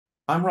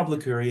I'm Rob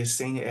Licuria,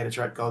 Senior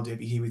Editor at Gold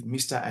Derby, here with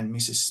Mr. and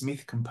Mrs.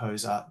 Smith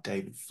composer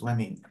David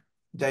Fleming.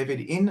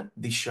 David, in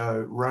the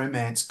show,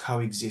 romance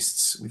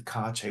coexists with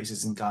car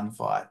chases and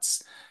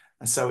gunfights.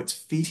 And so it's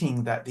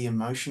fitting that the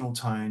emotional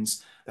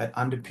tones that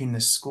underpin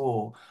the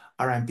score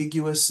are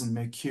ambiguous and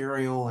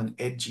mercurial and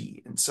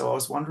edgy. And so I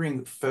was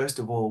wondering, first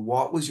of all,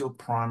 what was your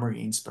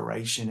primary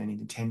inspiration and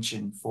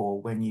intention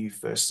for when you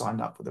first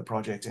signed up for the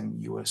project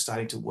and you were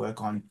starting to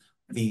work on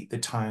the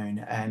tone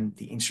and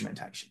the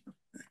instrumentation?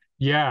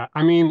 Yeah,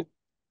 I mean,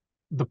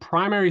 the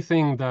primary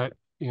thing that,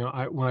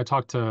 when I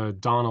talked to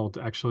Donald,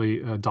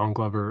 actually, Don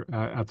Glover,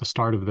 at the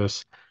start of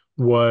this,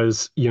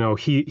 was,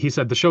 he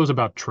said the show's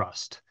about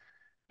trust.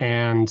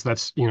 And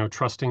that's,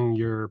 trusting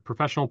your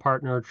professional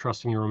partner,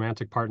 trusting your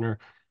romantic partner.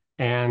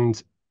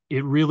 And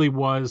it really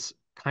was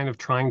kind of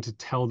trying to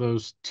tell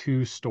those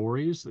two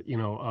stories,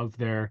 of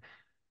their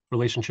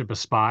relationship as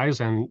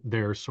spies and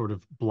their sort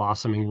of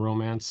blossoming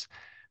romance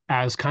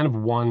as kind of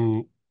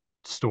one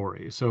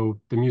story. So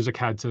the music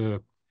had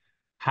to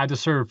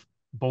serve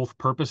both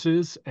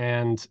purposes.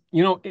 And,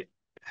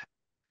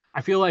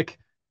 I feel like,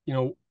 you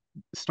know,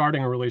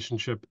 starting a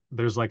relationship,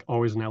 there's like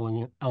always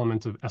an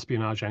element of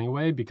espionage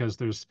anyway, because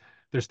there's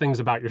things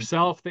about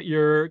yourself that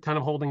you're kind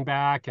of holding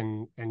back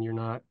and you're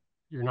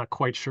not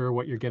quite sure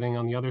what you're getting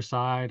on the other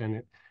side.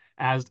 And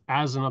as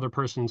another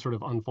person sort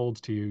of unfolds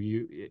to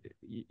you,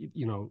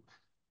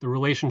 the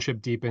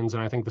relationship deepens.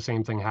 And I think the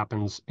same thing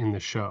happens in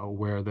the show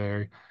where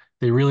they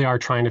really are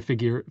trying to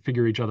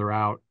figure each other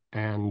out.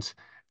 And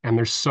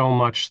there's so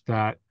much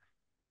that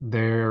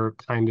they're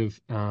kind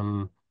of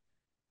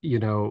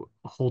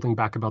holding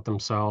back about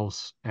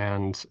themselves,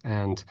 and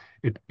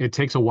it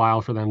takes a while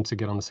for them to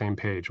get on the same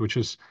page, which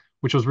was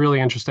really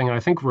interesting, and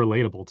I think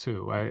relatable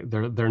too.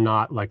 They're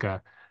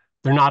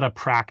not a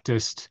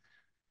practiced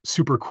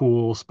super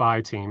cool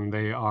spy team.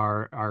 They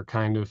are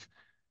kind of,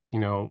 you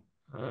know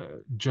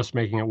just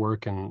making it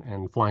work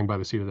and flying by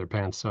the seat of their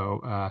pants.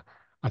 So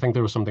I think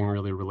there was something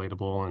really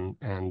relatable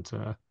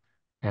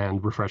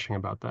and refreshing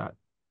about that.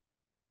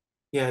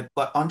 Yeah,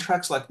 like on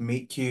tracks like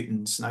Meet Cute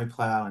and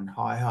Snowplow and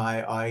Hi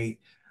Hi, I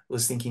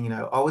was thinking,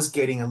 I was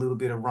getting a little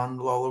bit of Run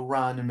Lola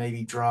Run and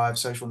maybe Drive,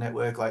 Social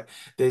Network. Like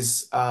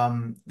there's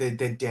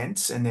they're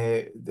dense and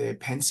they're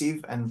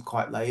pensive and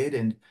quite layered.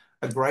 And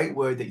a great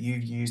word that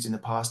you've used in the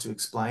past to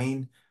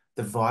explain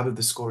the vibe of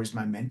the score is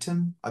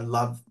momentum. I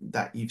love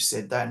that you've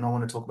said that, and I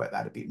want to talk about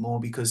that a bit more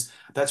because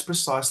that's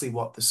precisely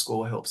what the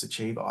score helps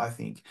achieve, I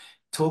think.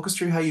 Talk us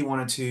through how you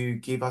wanted to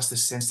give us the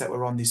sense that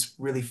we're on this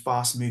really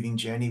fast-moving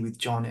journey with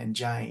John and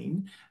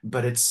Jane,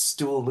 but it's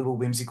still a little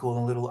whimsical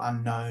and a little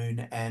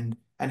unknown, and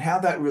how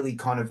that really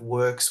kind of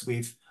works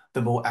with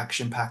the more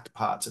action-packed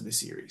parts of the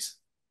series.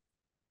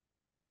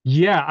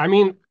 Yeah, I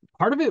mean,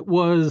 part of it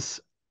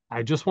was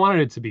I just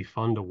wanted it to be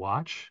fun to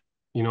watch.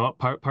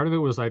 Part of it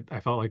was I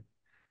felt like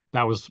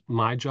that was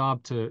my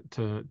job to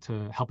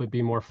help it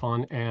be more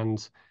fun,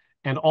 and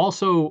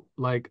also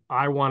like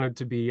I wanted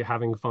to be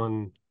having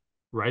fun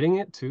writing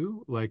it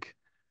too. Like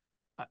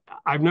I,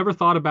 I've never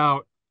thought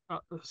about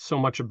so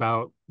much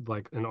about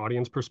like an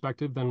audience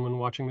perspective than when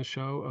watching the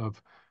show,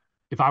 of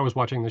if I was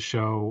watching the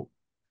show,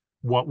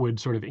 what would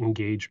sort of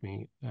engage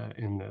me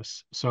in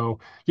this. So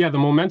yeah, the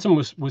momentum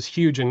was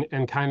huge,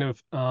 and kind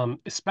of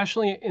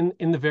especially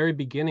in the very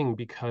beginning,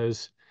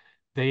 because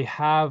they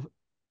have,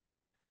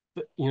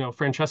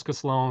 Francesca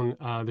Sloan,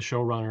 the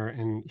showrunner,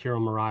 and Hiro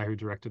Murai, who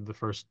directed the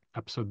first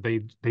episode.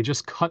 They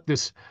just cut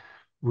this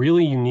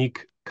really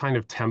unique kind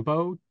of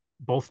tempo,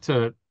 both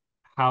to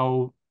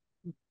how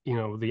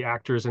the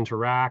actors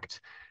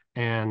interact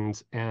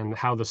and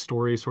how the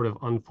story sort of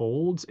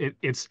unfolds.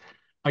 It's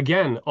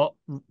again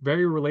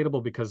very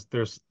relatable, because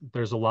there's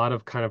a lot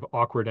of kind of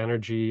awkward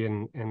energy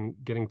and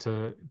getting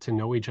to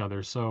know each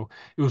other. So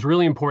it was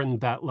really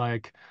important that,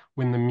 like,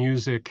 when the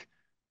music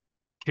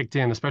kicked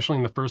in, especially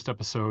in the first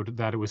episode,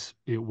 that it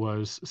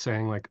was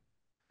saying like,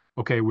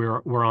 okay,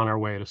 we're on our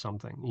way to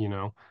something.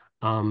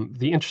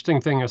 The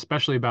interesting thing,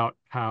 especially about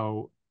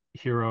how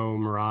Hiro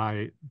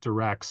Murai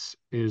directs,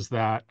 is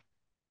that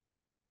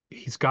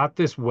he's got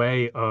this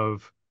way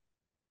of,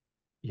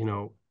 you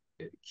know,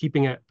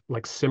 keeping it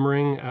like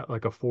simmering at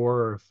like a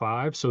 4 or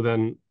 5. So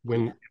then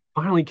when Yeah. it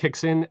finally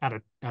kicks in at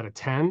a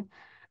 10,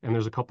 and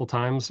there's a couple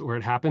times where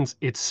it happens,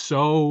 it's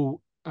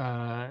so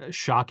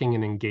shocking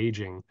and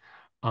engaging.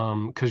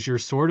 Because you're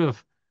sort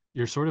of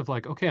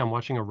like, okay, I'm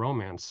watching a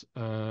romance.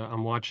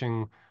 I'm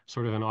watching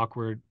sort of an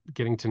awkward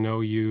getting to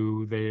know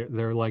you.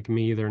 They're like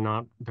me, they're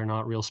not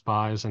real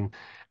spies, and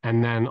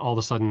then all of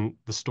a sudden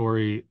the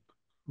story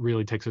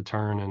really takes a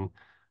turn. And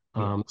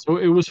Yeah. so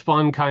it was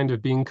fun kind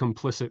of being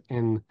complicit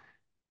in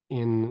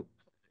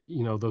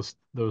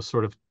those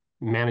sort of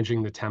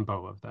managing the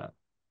tempo of that.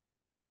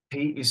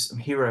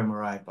 Hiro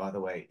Murai, by the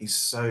way, is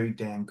so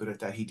damn good at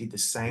that. He did the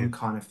Yeah. same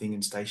kind of thing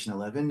in Station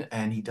 11,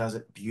 and he does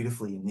it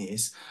beautifully in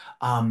this.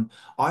 Um,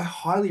 I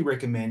highly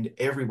recommend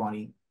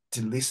everybody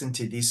to listen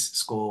to this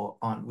score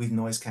on with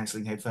noise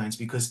cancelling headphones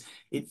because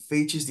it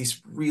features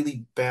this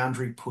really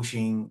boundary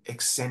pushing,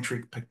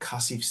 eccentric,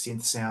 percussive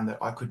synth sound that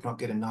I could not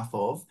get enough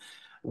of.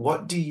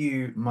 What do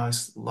you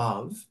most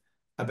love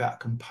about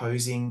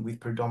composing with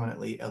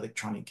predominantly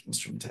electronic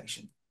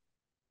instrumentation?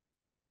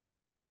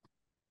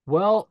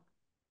 Well,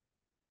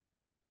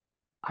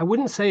 I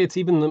wouldn't say it's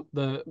even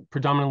the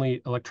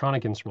predominantly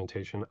electronic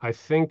instrumentation. I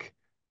think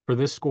for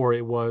this score,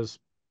 it was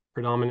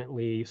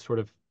predominantly sort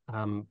of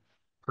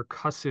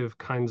percussive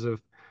kinds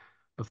of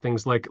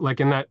things like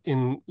in that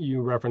in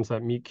you referenced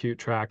that Meet Cute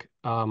track,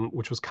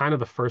 which was kind of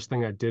the first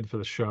thing I did for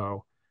the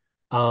show.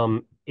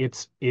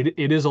 It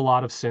is a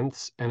lot of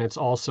synths, and it's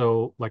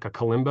also like a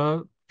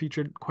kalimba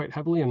featured quite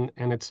heavily, and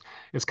it's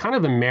kind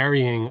of the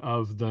marrying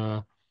of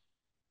the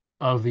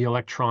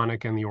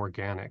electronic and the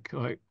organic.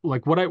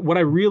 Like what I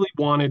really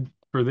wanted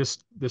for this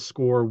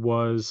score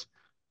was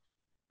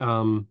it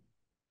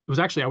was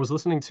actually I was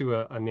listening to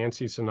a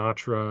Nancy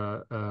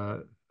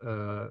Sinatra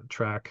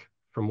track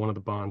from one of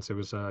the Bonds. It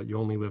was "You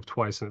Only Live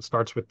Twice," and it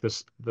starts with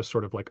this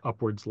sort of like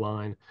upwards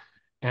line.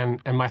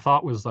 And my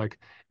thought was like,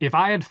 if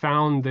I had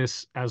found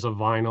this as a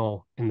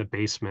vinyl in the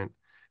basement,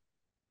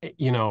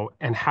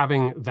 and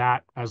having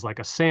that as like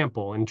a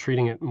sample and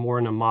treating it more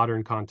in a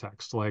modern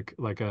context, like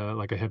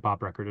a hip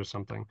hop record or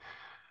something,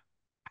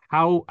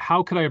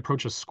 how could I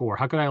approach a score?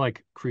 How could I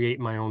like create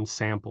my own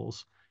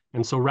samples?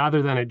 And so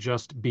rather than it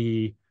just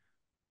be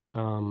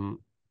um,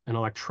 an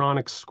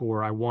electronic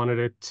score, I wanted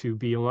it to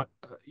be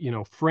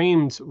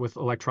framed with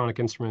electronic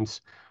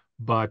instruments,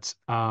 but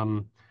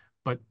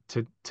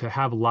to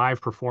have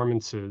live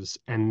performances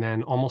and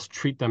then almost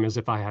treat them as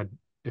if I had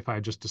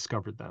just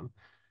discovered them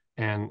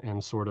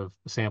and sort of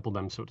sample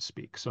them, so to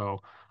speak. So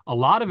a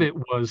lot of it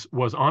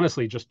was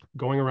honestly just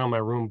going around my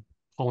room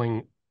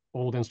pulling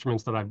old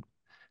instruments that I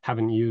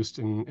haven't used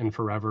in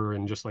forever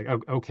and just like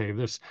okay,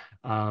 this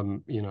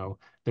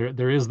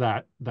there is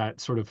that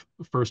sort of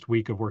first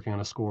week of working on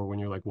a score when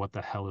you're like, what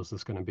the hell is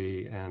this going to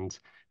be? And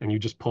you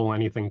just pull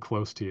anything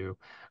close to you.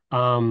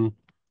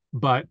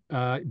 But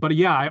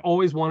yeah, I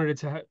always wanted it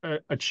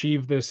to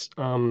achieve this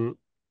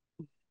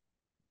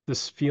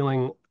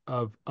feeling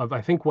of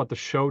I think what the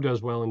show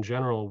does well in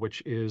general,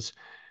 which is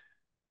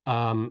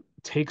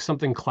take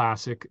something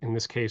classic, in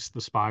this case,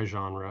 the spy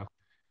genre,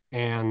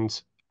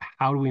 and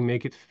how do we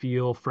make it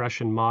feel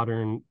fresh and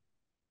modern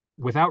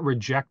without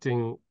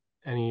rejecting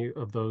any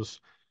of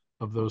those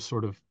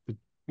sort of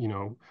you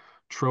know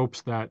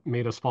tropes that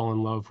made us fall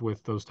in love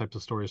with those types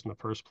of stories in the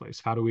first place?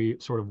 How do we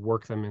sort of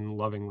work them in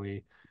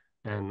lovingly?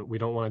 And we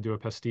don't want to do a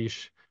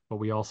pastiche, but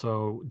we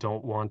also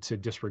don't want to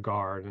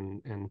disregard.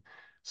 And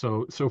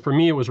so for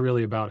me, it was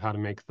really about how to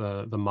make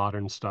the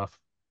modern stuff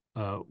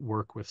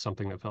work with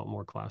something that felt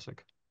more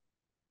classic.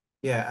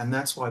 Yeah, and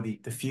that's why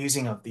the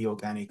fusing of the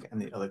organic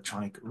and the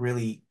electronic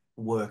really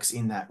works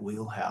in that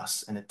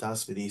wheelhouse, and it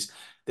does for this.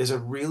 There's a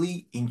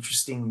really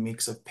interesting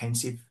mix of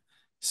pensive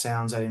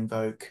sounds that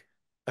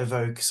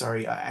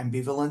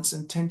ambivalence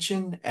and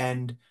tension.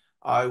 And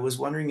I was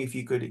wondering if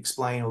you could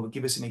explain or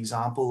give us an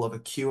example of a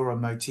cue or a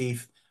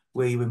motif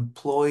where you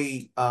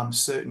employ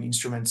certain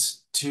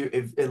instruments to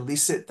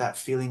elicit that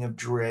feeling of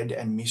dread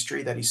and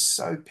mystery that is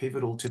so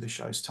pivotal to the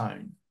show's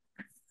tone.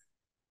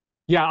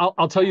 Yeah,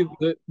 I'll tell you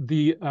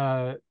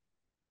the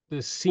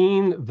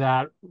scene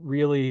that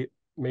really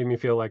made me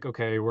feel like,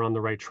 okay, we're on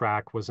the right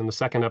track was in the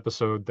second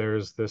episode.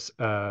 There's this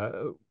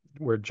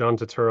where John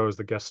Turturro is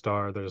the guest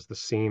star. There's the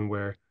scene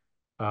where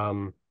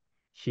um,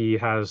 he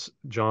has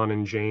John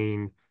and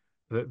Jane.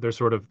 They're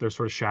sort of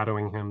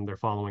shadowing him. They're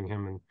following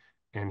him,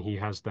 and he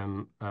has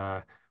them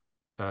uh,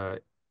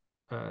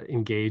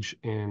 engage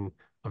in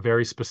a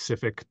very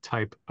specific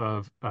type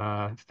of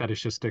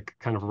fetishistic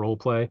kind of role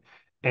play.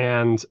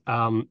 And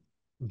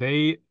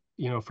they,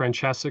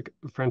 Francesca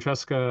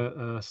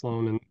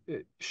Sloan,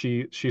 and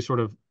she sort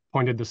of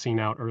pointed the scene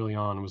out early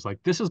on and was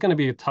like, this is going to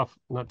be a tough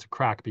nut to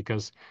crack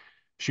because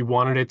she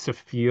wanted it to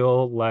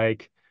feel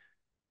like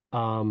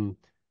um,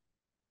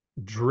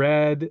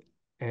 dread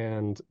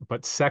and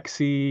but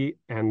sexy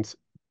and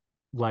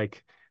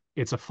like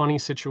it's a funny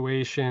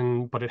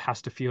situation, but it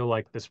has to feel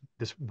like this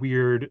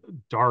weird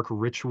dark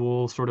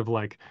ritual, sort of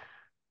like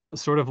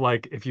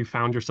if you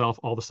found yourself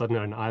all of a sudden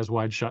at an Eyes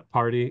Wide Shut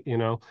party,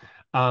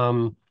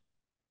 Um,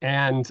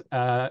 and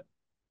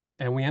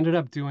and we ended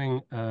up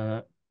doing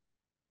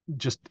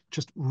just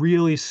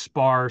really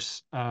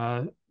sparse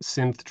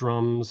synth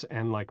drums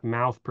and like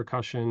mouth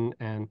percussion,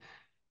 and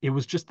it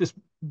was just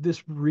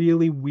this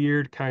really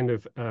weird kind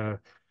of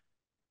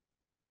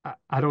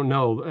I don't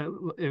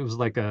know. It was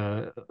like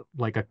a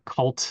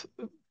cult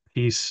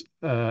piece.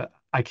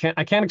 I can't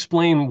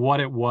explain what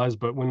it was,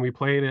 but when we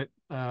played it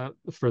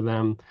for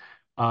them,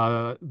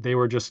 they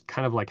were just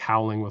kind of like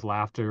howling with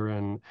laughter,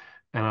 and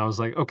I was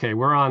like, okay,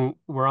 we're on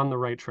the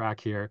right track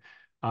here.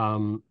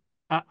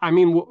 I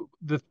mean,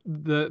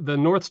 the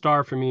North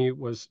Star for me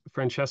was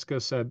Francesca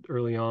said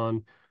early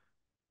on.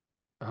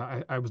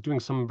 I was doing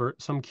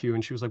some cue,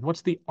 and she was like,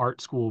 "What's the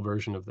art school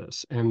version of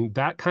this?" And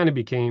that kind of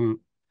became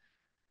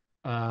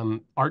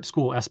art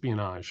school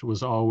espionage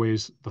was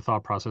always the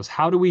thought process.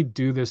 How do we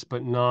do this,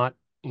 but not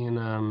in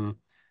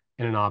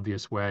an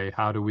obvious way?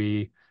 How do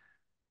we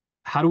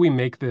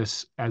make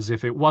this as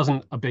if it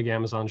wasn't a big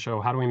Amazon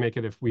show? How do we make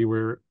it if we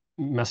were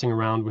messing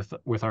around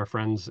with our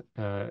friends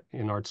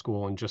in art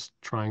school and just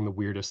trying the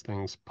weirdest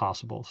things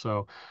possible.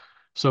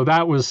 So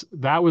that was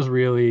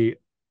really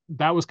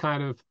that was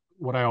kind of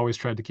what I always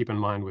tried to keep in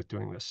mind with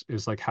doing this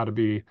is like how to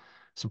be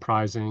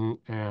surprising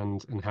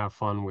and have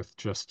fun with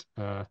just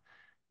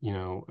you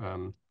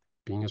know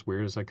being as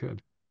weird as I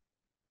could.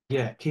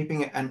 Yeah,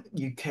 keeping it, and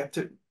you kept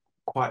it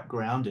quite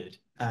grounded,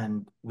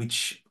 and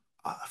which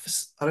I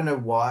don't know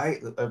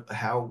why,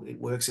 how it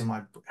works in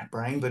my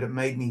brain, but it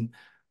made me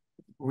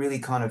really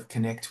kind of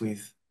connect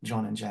with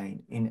John and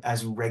Jane in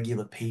as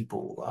regular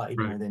people,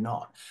 even Right. though they're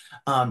not.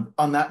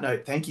 On that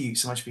note, thank you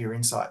so much for your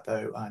insight,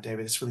 though,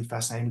 David. It's really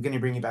fascinating. We're going to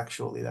bring you back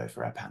shortly, though,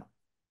 for our panel.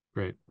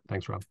 Great.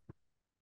 Thanks, Rob.